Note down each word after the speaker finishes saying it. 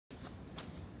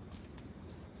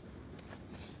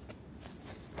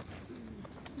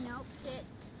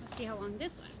see how long this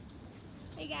lasts.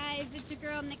 Hey guys, it's your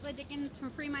girl Nicola Dickens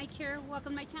from Free Mike here.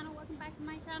 Welcome to my channel, welcome back to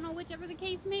my channel, whichever the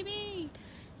case may be.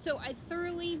 So I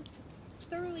thoroughly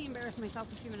embarrassed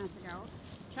myself a few minutes ago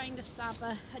trying to stop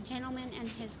a gentleman and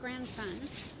his grandson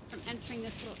from entering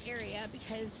this little area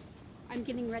because I'm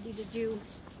getting ready to do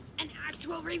an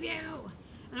actual review.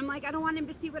 And I'm like, I don't want him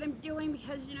to see what I'm doing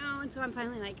because, you know, and so I'm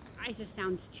finally like, I just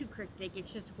sound too cryptic.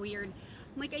 It's just weird.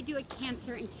 I'm like, I do a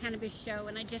cancer and cannabis show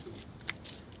and I just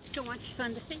don't want your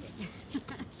son to see it.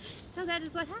 So that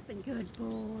is what happened. Good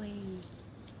boy.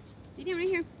 Lay down right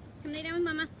here. Come lay down with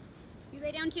mama. You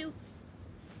lay down too.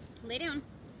 Lay down.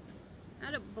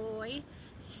 Atta boy.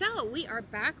 So we are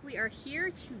back. We are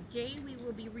here. Today we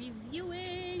will be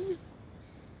reviewing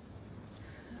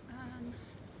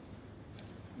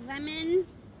lemon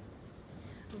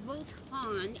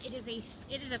Vultton. It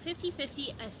is a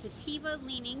 50-50, a sativa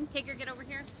leaning. Tigger, get over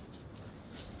here.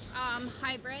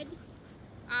 Hybrid.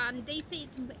 They say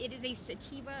it is a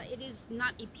sativa. It is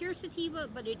not a pure sativa,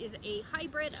 but it is a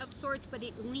hybrid of sorts, but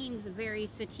it leans very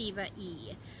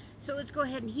sativa-y. So let's go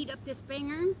ahead and heat up this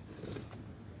banger.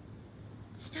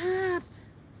 Stop.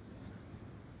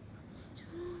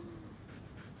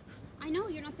 I know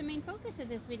you're not the main focus of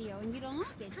this video and you don't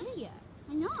like it, do you?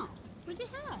 I know. What the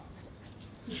hell?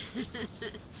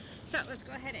 So let's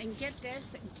go ahead and get this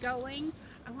going.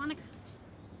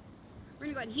 We're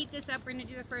gonna go ahead and heat this up. We're gonna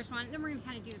do the first one, then we're gonna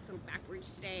kind of do this a little backwards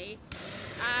today.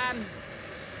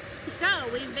 So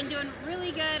we've been doing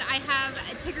really good. I have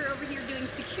a Tigger over here doing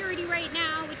security right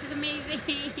now, which is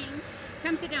amazing.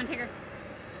 Come sit down, Tigger.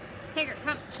 Tigger,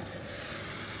 come.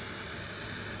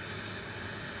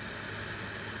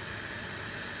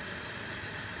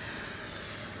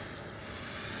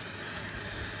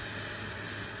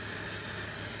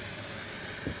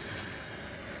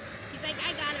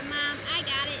 I got it, Mom. I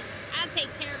got it. I'll take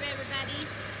care of everybody.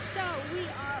 So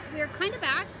we're kind of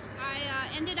back. I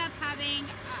ended up having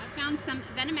found some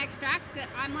Venom Extracts that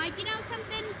I'm like, you know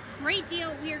something, great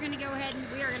deal. We are going to go ahead and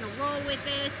we are going to roll with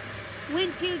this.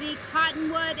 Went to the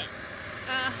Cottonwood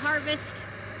harvest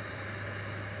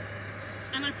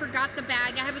and I forgot the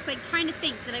bag. I was like trying to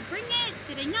think, did I bring it?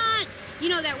 Did I not? You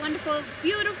know that wonderful,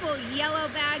 beautiful yellow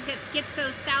bag that gets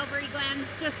those salivary glands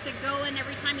just to go in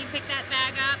every time you pick that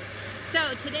bag up. So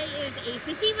today is a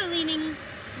sativa leaning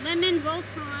lemon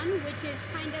Vultton, which is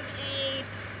kind of a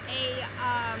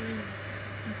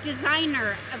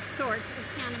designer of sorts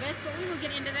of cannabis, but we will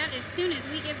get into that as soon as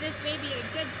we give this baby a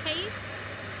good taste.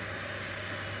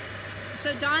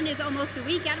 So Don is almost a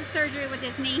week out of surgery with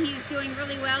his knee. He's doing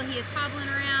really well. He is hobbling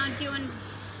around, doing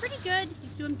pretty good.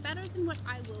 He's doing better than what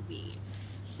I will be.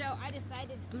 So I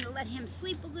decided I'm going to let him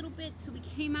sleep a little bit. So we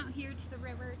came out here to the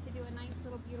river to do a nice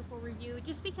little beautiful review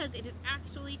just because it is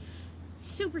actually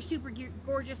super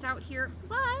gorgeous out here.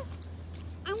 Plus,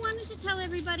 I wanted to tell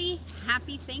everybody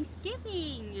Happy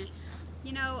Thanksgiving.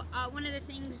 You know, one of the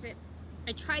things that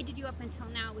I tried to do up until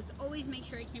now was always make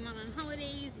sure I came out on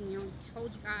holidays and, you know,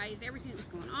 told you guys everything that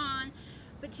was going on.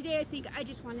 But today I think I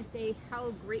just want to say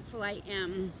how grateful I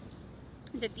am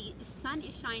that the sun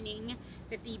is shining,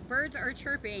 that the birds are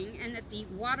chirping, and that the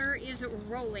water is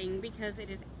rolling because it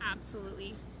is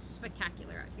absolutely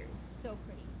spectacular out here. It's so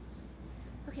pretty.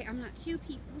 Okay, I'm not two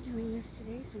people doing this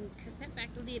today, so I'm going to cut that back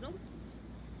a little.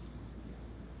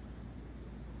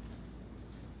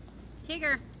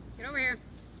 Tigger, get over here.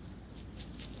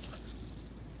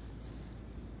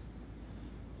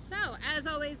 So, as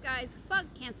always, guys, fuck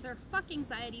cancer, fuck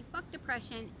anxiety, fuck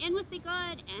depression, in with the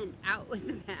good and out with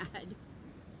the bad.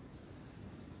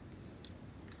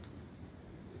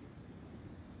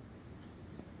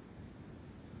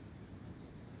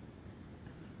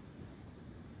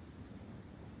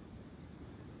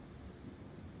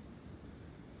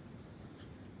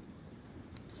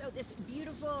 So this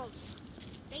beautiful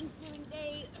Thanksgiving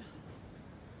Day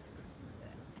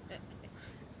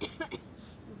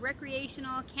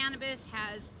recreational cannabis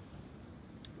has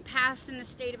passed in the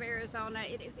state of Arizona.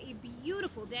 It is a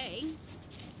beautiful day.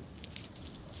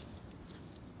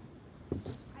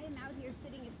 I am out here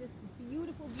sitting at this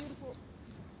beautiful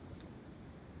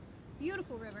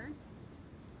river,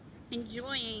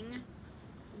 enjoying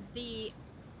the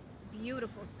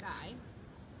beautiful sky.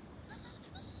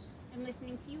 I'm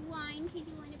listening to you whine because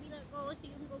you want to be let go so you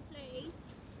can go play.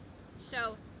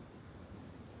 So,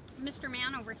 Mr.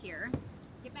 Man over here,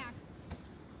 get back,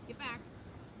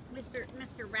 Mr.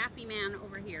 Raffey Man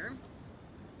over here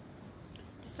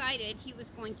decided he was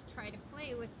going to try to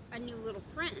play with a new little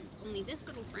friend. Only this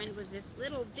little friend was this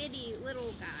little bitty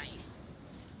little guy.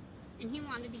 And he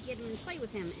wanted to get him and play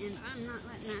with him, and I'm not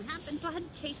letting that happen, so I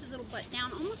had to chase his little butt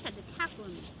down, almost had to tackle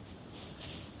him.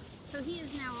 So he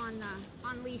is now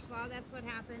on leash law. That's what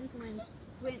happens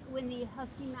when the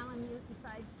husky Malamute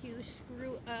decides to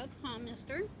screw up, huh,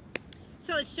 mister?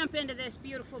 So let's jump into this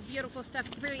beautiful, beautiful stuff.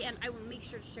 At the very end, I will make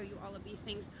sure to show you all of these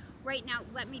things. Right now,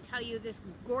 let me tell you this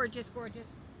gorgeous, gorgeous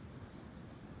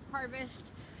harvest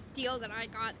deal that I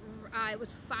got. It was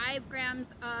 5 grams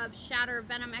of Shatter,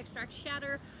 Venom Extract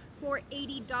Shatter for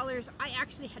 $80. I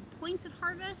actually had points at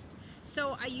harvest,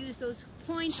 so I used those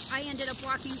points. I ended up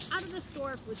walking out of the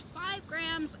store with 5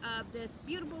 grams of this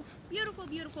beautiful, beautiful,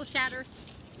 beautiful Shatter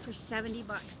for 70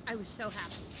 bucks. I was so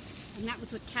happy. And that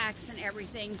was with tax and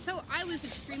everything. So I was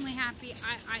extremely happy.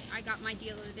 I got my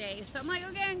deal of the day. So I'm like,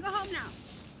 okay, I can go home now.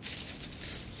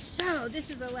 So this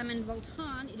is a lemon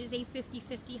Vultton. It is a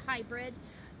 50-50 hybrid.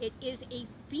 It is a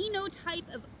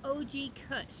Phenotype of OG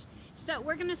Kush. So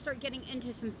we're going to start getting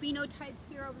into some phenotypes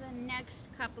here over the next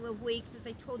couple of weeks. As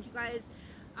I told you guys,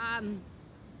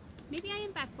 maybe I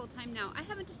am back full-time now. I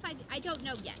haven't decided. I don't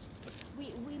know yet.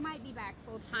 We might be back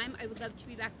full-time. I would love to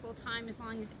be back full-time as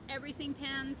long as everything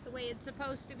pans the way it's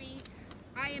supposed to be.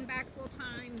 I am back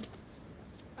full-time.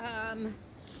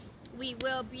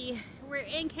 We're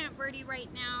in Camp Verde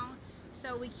right now.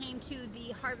 So we came to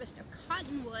the harvest of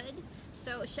Cottonwood.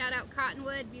 So shout out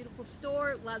Cottonwood, beautiful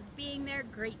store. Loved being there,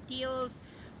 great deals.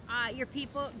 Your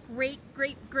people, great,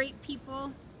 great, great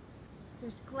people.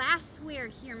 There's glassware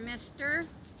here, mister.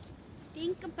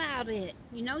 Think about it.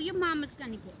 You know your mama's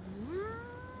gonna get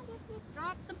mad if you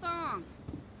drop the bong.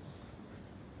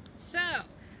 So,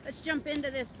 let's jump into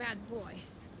this bad boy.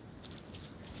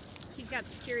 He's got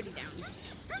security down.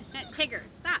 Tigger,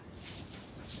 stop.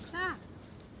 Stop.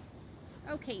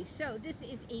 Okay, so this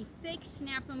is a thick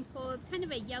snap and pull. It's kind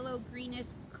of a yellow, greenish,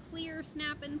 clear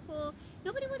snap and pull.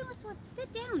 Nobody would want to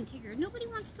sit down, Tigger. Nobody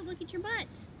wants to look at your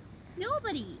butts.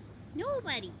 Nobody.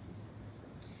 Nobody.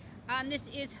 This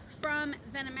is from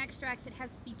Venom Extracts. It has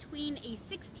between a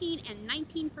 16 and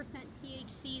 19%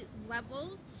 THC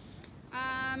level.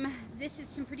 This is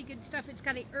some pretty good stuff. It's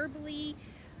got a herbally,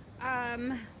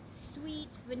 sweet,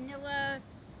 vanilla,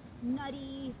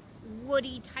 nutty,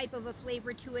 woody type of a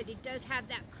flavor to it. It does have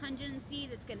that pungency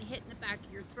that's going to hit in the back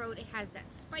of your throat. It has that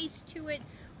spice to it.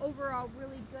 Overall,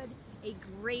 really good. A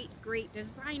great, great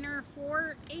designer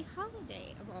for a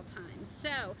holiday of all time.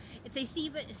 So it's a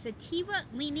sativa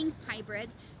leaning hybrid,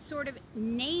 sort of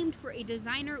named for a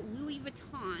designer, Louie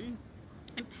Vuitton,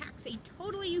 and packs a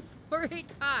totally euphoric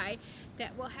high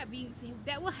that will have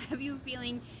you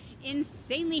feeling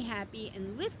insanely happy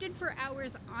and lifted for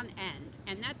hours on end.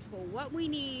 And that's what we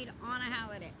need on a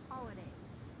holiday.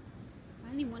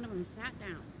 Finally, one of them sat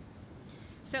down.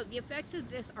 So the effects of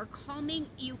this are calming,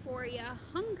 euphoria,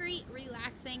 hungry,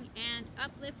 relaxing, and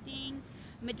uplifting.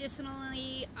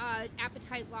 Medicinally,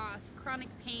 appetite loss, chronic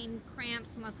pain,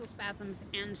 cramps, muscle spasms,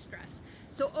 and stress.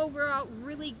 So overall,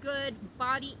 really good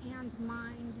body and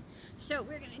mind. So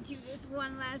we're going to do this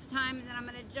one last time, and then I'm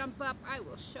going to jump up. I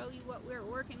will show you what we're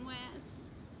working with.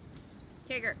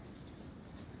 Tigger,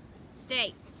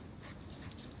 stay.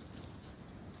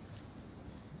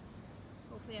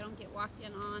 Hopefully I don't get walked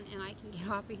in on and I can get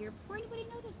off of here before anybody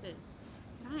notices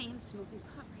that I am smoking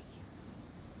pot right here.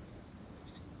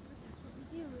 But that's what we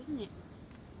do, isn't it?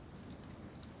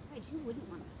 Besides, you wouldn't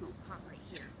want to smoke pot right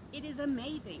here. It is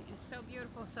amazing. It's so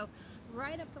beautiful. So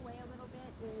right up the way a little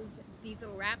bit is these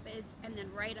little rapids, and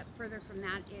then right up further from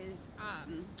that is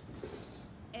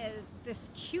this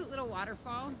cute little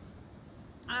waterfall.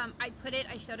 I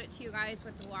showed it to you guys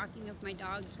with the walking of my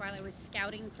dogs while I was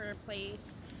scouting for a place.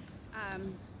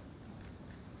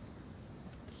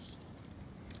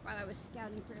 While I was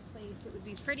scouting for a place that would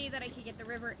be pretty, that I could get the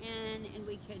river in and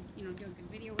we could, you know, do a good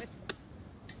video with.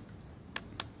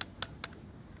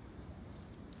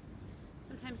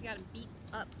 Sometimes you gotta beat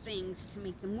up things to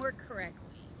make them work correctly.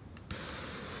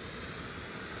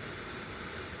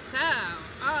 So,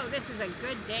 oh, this is a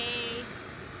good day.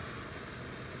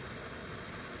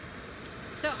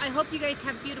 So I hope you guys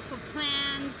have beautiful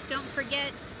plans. Don't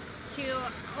forget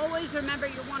to always remember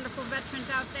your wonderful veterans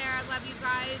out there. I love you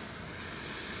guys.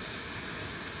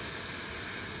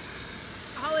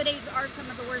 Holidays are some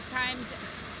of the worst times.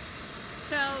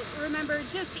 So remember,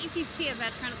 just if you see a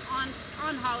veteran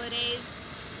on holidays,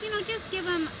 you know, just give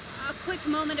them a quick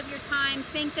moment of your time.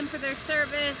 Thank them for their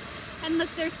service and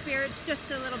lift their spirits just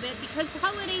a little bit, because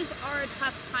holidays are a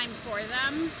tough time for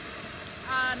them.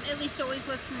 At least always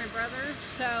was for my brother.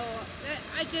 So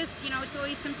I just, you know, it's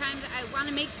always sometimes I want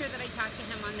to make sure that I talk to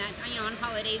him on that, you know, on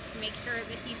holidays, to make sure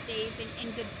that he stays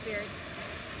in good spirits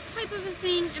type of a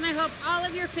thing. And I hope all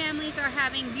of your families are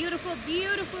having beautiful,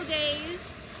 beautiful days.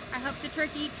 I hope the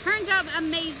turkey turns out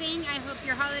amazing. I hope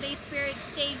your holiday spirit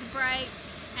stays bright.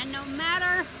 And no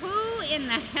matter who in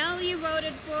the hell you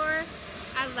voted for,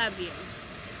 I love you.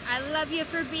 I love you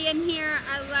for being here.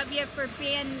 I love you for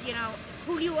being, you know,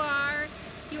 who you are.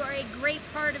 You are a great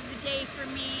part of the day for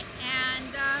me.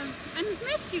 And I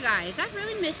missed you guys. I've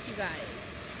really missed you guys.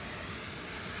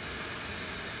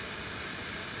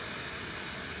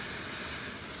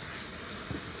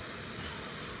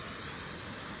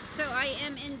 So I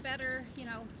am in better, you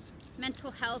know,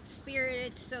 mental health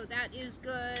spirit, so that is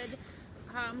good.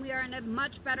 We are in a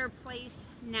much better place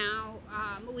now.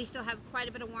 We still have quite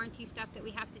a bit of warranty stuff that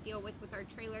we have to deal with our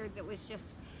trailer that was just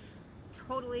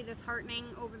totally disheartening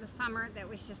over the summer. That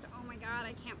was just, oh my god,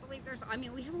 I can't believe I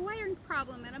mean, we have a wiring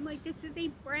problem, and I'm like, this is a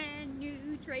brand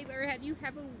new trailer. How do you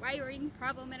have a wiring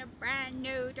problem in a brand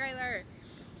new trailer?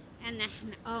 And then,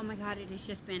 oh my god, it has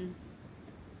just been,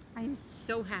 I'm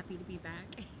so happy to be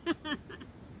back.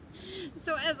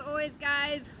 So as always,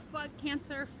 guys, fuck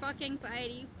cancer, fuck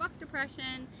anxiety, fuck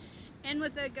depression, in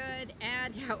with the good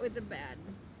and out with the bad.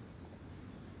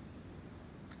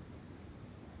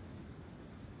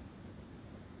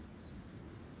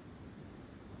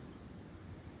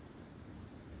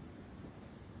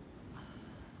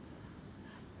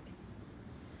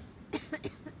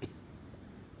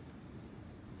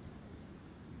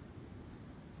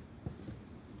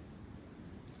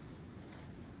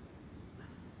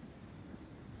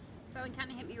 So it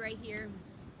kind of hit me right here.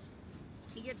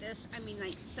 You get this, I mean,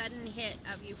 like, sudden hit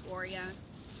of euphoria.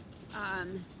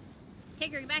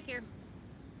 Take her back here.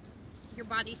 Your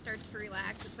body starts to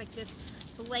relax. It's like this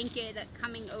blanket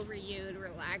coming over you to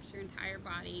relax your entire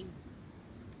body.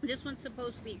 This one's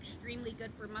supposed to be extremely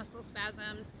good for muscle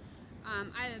spasms. I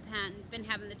haven't been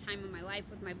having the time of my life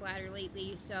with my bladder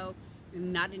lately, so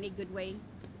I'm not in a good way.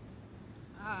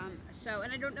 And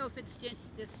I don't know if it's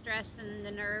just the stress and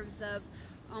the nerves of,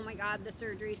 oh my god, the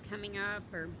surgery's coming up,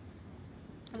 or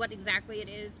what exactly it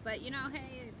is, but you know,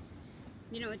 hey, it's,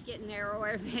 you know, it's getting there, or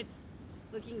if it's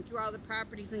looking through all the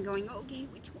properties and going, okay,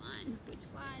 which one?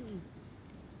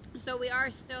 So we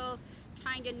are still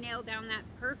trying to nail down that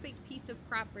perfect piece of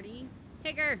property.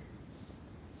 Tigger!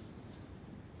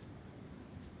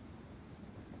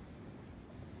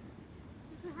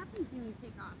 What happens when you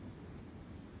take off?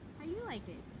 How you like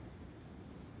it?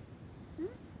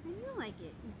 How you like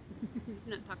it? He's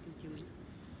not talking to me.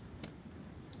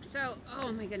 So,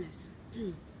 oh my goodness.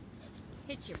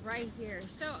 Hit you right here.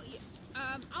 So,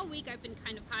 all week I've been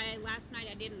kind of high. Last night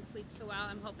I didn't sleep so well.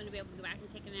 I'm hoping to be able to go back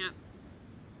and take a nap.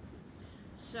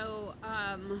 So,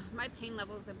 my pain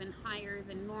levels have been higher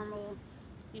than normal.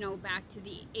 You know, back to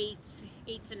the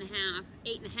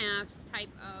 8.5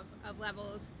 type of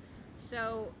levels.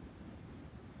 So,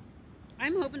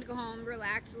 I'm hoping to go home,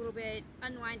 relax a little bit,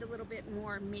 unwind a little bit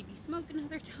more, maybe smoke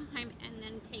another time, and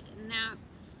then take a nap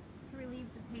to relieve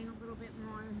the pain a little bit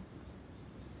more.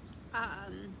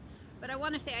 But I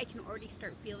want to say I can already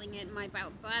start feeling it. My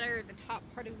bladder, the top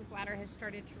part of the bladder has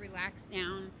started to relax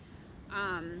down.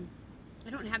 I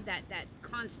don't have that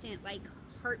constant, like,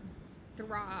 heart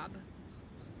throb.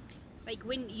 Like,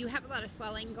 when you have a lot of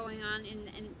swelling going on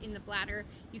in the bladder,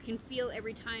 you can feel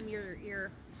every time your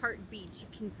heart beats, you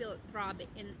can feel it throb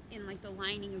in like the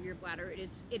lining of your bladder.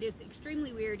 It is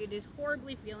extremely weird. It is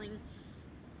horribly feeling,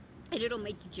 and it'll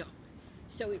make you jump.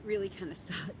 So it really kind of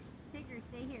sucks. Tigger,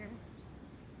 stay here.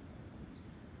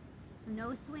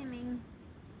 No swimming.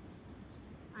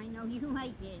 I know you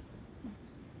like it.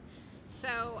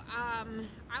 So I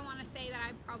want to say that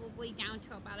I'm probably down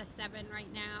to about a 7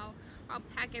 right now. I'll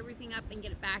pack everything up and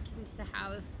get it back into the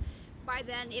house. By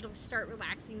then it'll start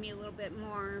relaxing me a little bit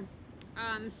more.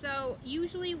 So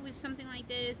usually with something like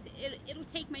this, it'll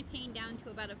take my pain down to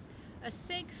about a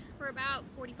 6 for about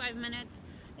 45 minutes,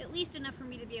 at least enough for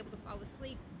me to be able to fall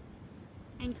asleep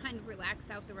and kind of relax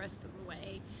out the rest of the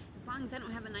way. As long as I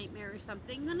don't have a nightmare or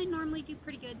something, then I normally do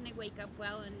pretty good and I wake up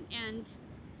well, and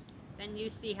then you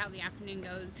see how the afternoon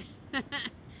goes.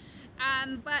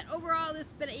 But overall, this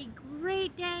has been a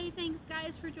great day. Thanks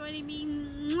guys for joining me.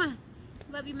 Mwah!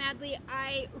 Love you madly.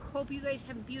 I hope you guys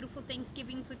have beautiful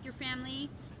Thanksgivings with your family.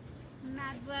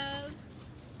 Mad love.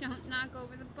 Don't knock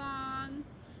over the bong.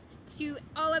 To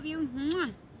all of you,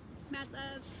 mwah, mad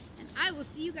love. And I will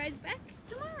see you guys back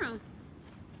tomorrow.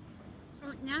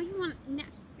 Oh, now you want, now,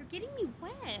 you're getting me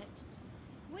wet.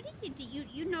 What is it that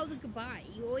you know the goodbye?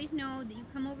 You always know that you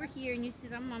come over here and you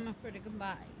sit on mama for the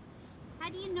goodbye. How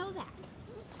do you know that?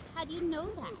 How do you know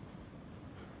that?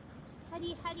 How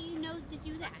do you know to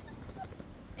do that?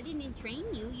 I didn't train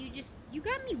you. You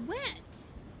got me wet.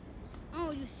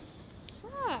 Oh, you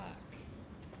suck.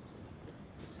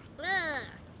 Ugh.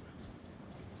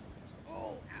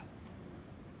 Oh,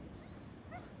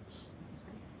 ow.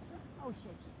 Oh,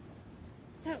 shit.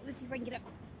 So let's see if I can get up.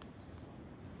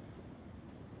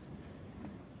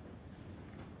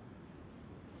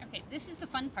 Okay, this is the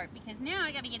fun part because now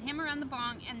I got to get him around the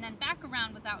bong and then back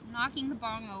around without knocking the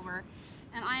bong over.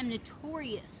 And I am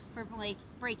notorious for like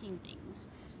breaking things.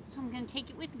 So I'm going to take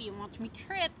it with me and watch me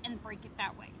trip and break it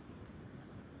that way.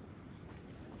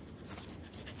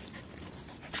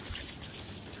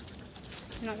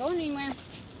 I'm not going anywhere.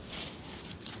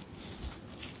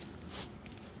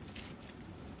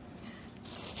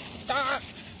 Stop.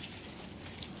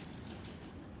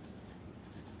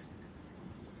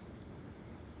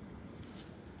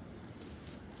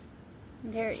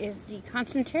 There is the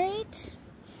concentrate.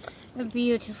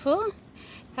 Beautiful.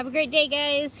 Have a great day,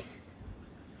 guys.